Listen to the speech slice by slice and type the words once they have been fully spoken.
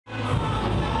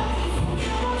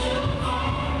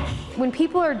when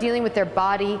people are dealing with their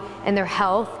body and their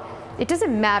health, it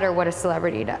doesn't matter what a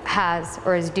celebrity has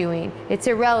or is doing. It's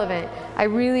irrelevant. I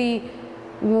really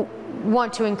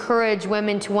want to encourage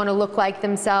women to want to look like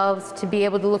themselves, to be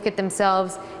able to look at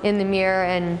themselves in the mirror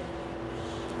and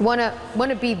want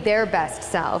to be their best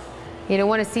self. You know,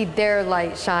 want to see their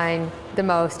light shine the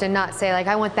most, and not say like,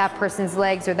 I want that person's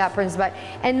legs or that person's butt,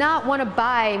 and not want to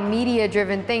buy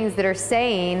media-driven things that are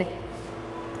saying,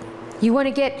 you want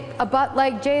to get a butt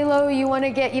like J-Lo, you want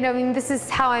to get, you know, I mean, this is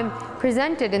how I'm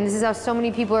presented, and this is how so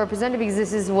many people are presented, because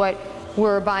this is what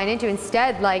we're buying into.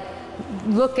 Instead, like,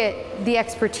 look at the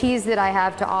expertise that I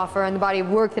have to offer and the body of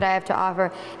work that I have to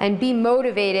offer, and be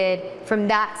motivated from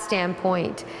that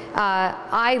standpoint.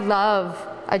 I love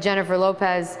Jennifer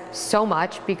Lopez so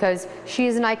much because she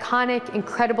is an iconic,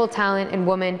 incredible talent and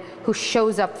woman who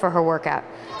shows up for her workout.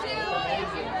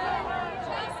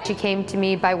 She came to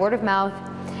me by word of mouth,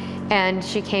 and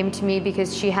she came to me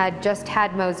because she had just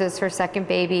had Moses, her second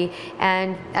baby,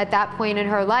 and at that point in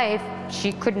her life,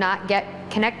 she could not get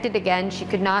connected again. She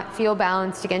could not feel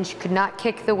balanced again. She could not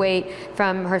kick the weight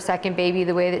from her second baby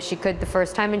the way that she could the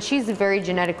first time. And she's a very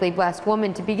genetically blessed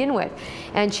woman to begin with.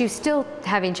 And she was still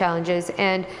having challenges.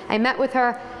 And I met with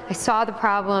her, I saw the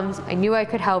problems, I knew I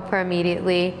could help her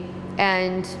immediately,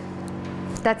 and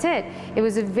that's it. It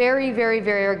was a very, very,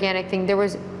 very organic thing. There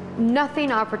was nothing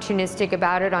opportunistic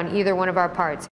about it on either one of our parts.